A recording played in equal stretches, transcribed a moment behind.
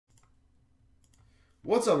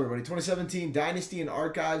What's up, everybody? 2017 Dynasty and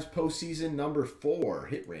Archives postseason number 4.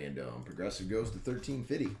 Hit random. Progressive goes to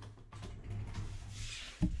 1350.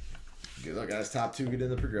 Good luck, guys. Top 2 get in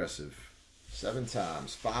the progressive. 7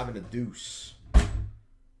 times. 5 and a deuce.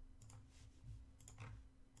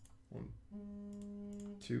 1,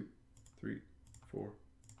 2, 3, 4,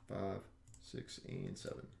 5, 6, and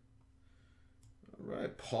 7. All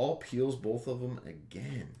right. Paul peels both of them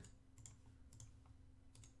again.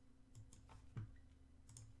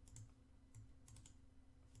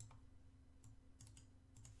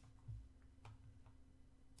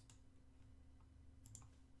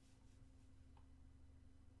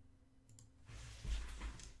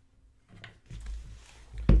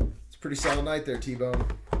 Pretty solid night there, T-Bone.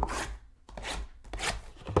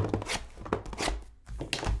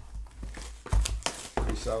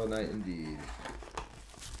 Pretty solid night indeed.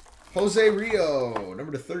 Jose Rio,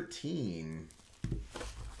 number to 13.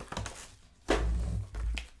 Ooh,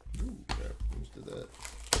 crap. Almost did that.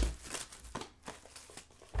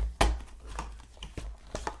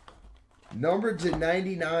 Number to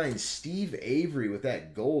 99, Steve Avery with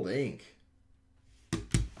that gold ink.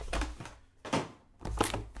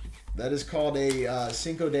 That is called a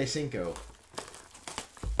Cinco de Cinco.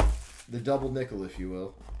 The double nickel, if you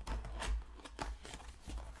will.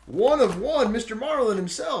 1 of 1, Mr. Marlin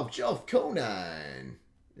himself, Jeff Conine,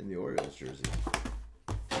 in the Orioles jersey.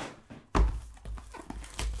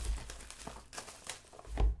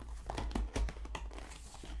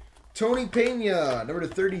 Tony Pena, number to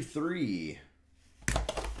 33.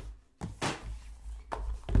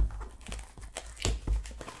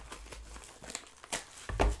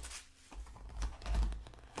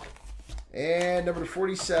 And number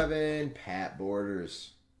 47, Pat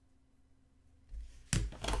Borders.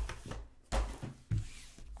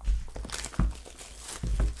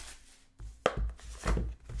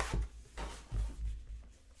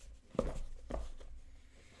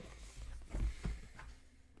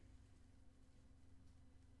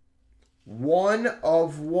 One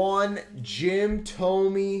of 1, Jim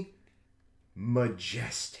Thome,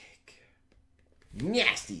 Majestic.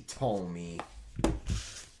 Nasty Thome.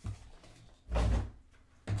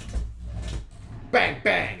 Bang,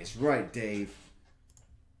 bang. It's right, Dave.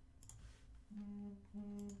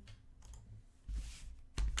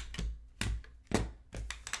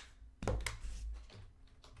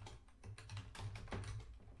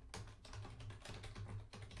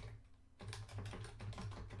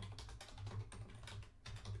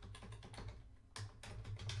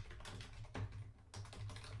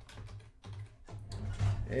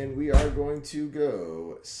 And we are going to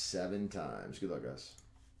go 7 times. Good luck, guys.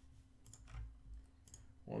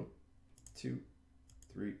 1, 2,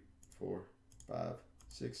 3, 4, 5,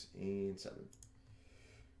 6, and 7.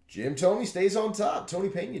 Jim Thome stays on top. Tony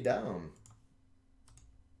Pena down.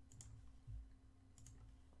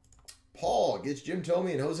 Paul gets Jim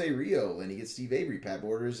Thome and Jose Rio. And he gets Steve Avery, Pat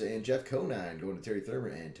Borders, and Jeff Conine going to Terry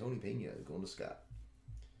Thurman, and Tony Pena going to Scott.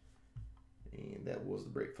 And that was the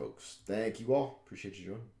break, folks. Thank you all. Appreciate you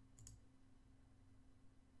joining.